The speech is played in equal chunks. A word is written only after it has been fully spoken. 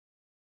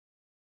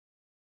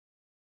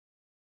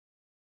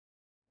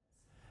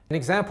An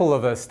example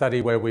of a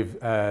study where we've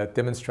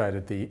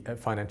demonstrated the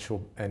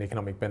financial and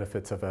economic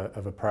benefits of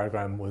a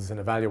program was an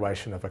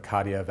evaluation of a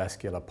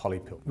cardiovascular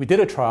polypill. We did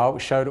a trial,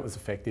 we showed it was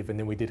effective, and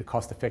then we did a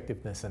cost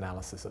effectiveness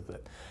analysis of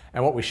it.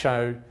 And what we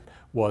showed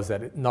was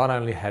that it not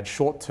only had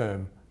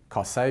short-term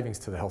cost savings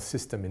to the health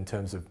system in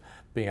terms of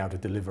being able to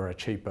deliver a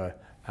cheaper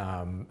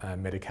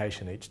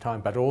medication each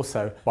time, but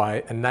also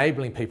by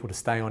enabling people to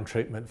stay on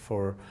treatment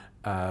for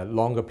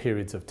longer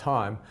periods of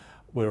time,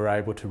 we were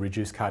able to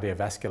reduce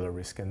cardiovascular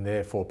risk and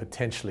therefore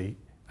potentially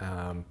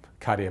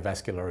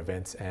cardiovascular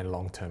events and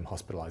long-term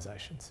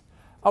hospitalisations.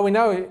 We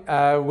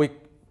know we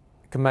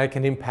can make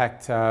an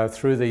impact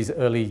through these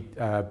early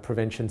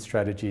prevention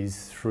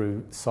strategies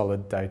through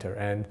solid data,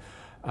 and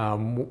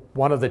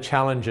one of the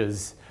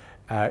challenges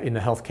in the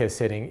healthcare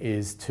setting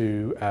is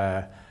to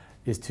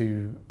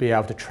be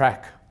able to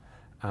track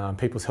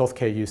people's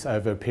healthcare use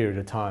over a period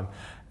of time.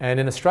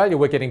 And in Australia,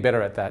 we're getting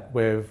better at that.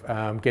 We're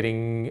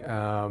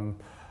getting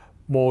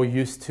more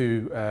used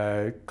to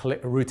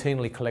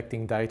routinely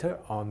collecting data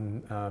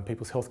on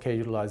people's healthcare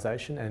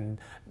utilisation,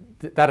 and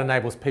that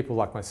enables people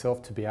like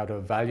myself to be able to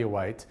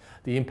evaluate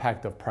the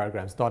impact of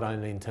programs, not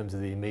only in terms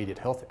of the immediate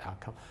health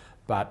outcome,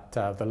 but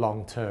the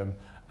long-term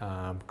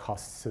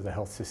costs to the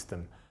health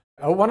system.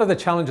 One of the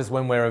challenges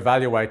when we're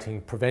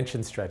evaluating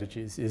prevention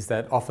strategies is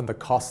that often the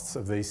costs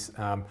of these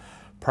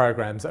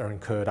programs are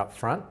incurred up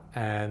front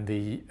and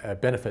the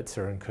benefits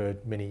are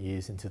incurred many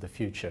years into the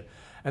future.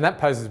 And that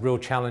poses real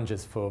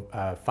challenges for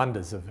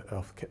funders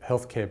of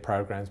healthcare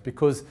programs,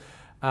 because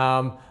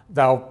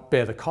they'll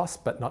bear the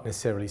cost but not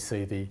necessarily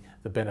see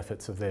the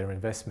benefits of their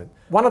investment.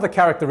 One of the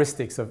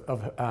characteristics of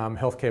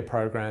healthcare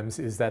programs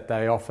is that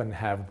they often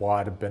have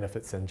wider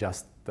benefits than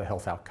just the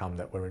health outcome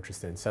that we're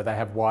interested in. So they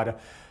have wider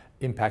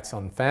impacts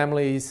on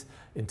families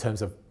in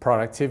terms of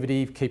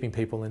productivity, keeping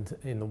people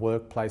in the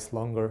workplace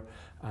longer,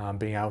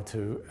 being able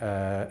to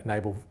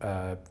enable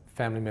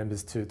family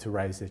members to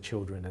raise their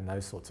children and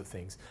those sorts of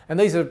things. And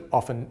these are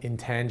often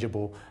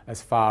intangible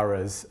as far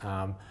as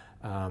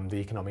the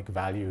economic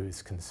value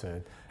is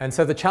concerned. And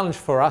so the challenge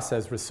for us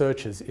as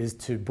researchers is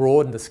to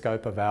broaden the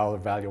scope of our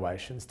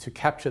evaluations to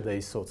capture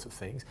these sorts of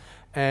things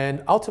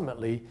and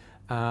ultimately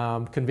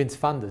convince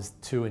funders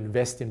to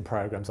invest in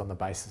programs on the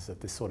basis of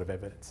this sort of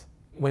evidence.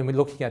 When we're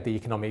looking at the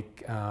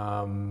economic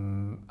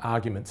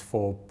arguments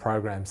for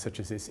programs such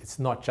as this, it's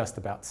not just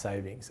about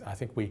savings. I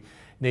think we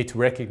need to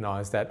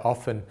recognise that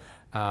often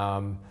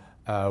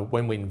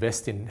when we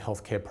invest in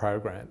healthcare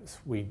programs,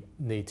 we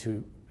need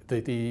to,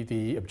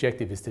 the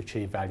objective is to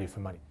achieve value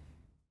for money.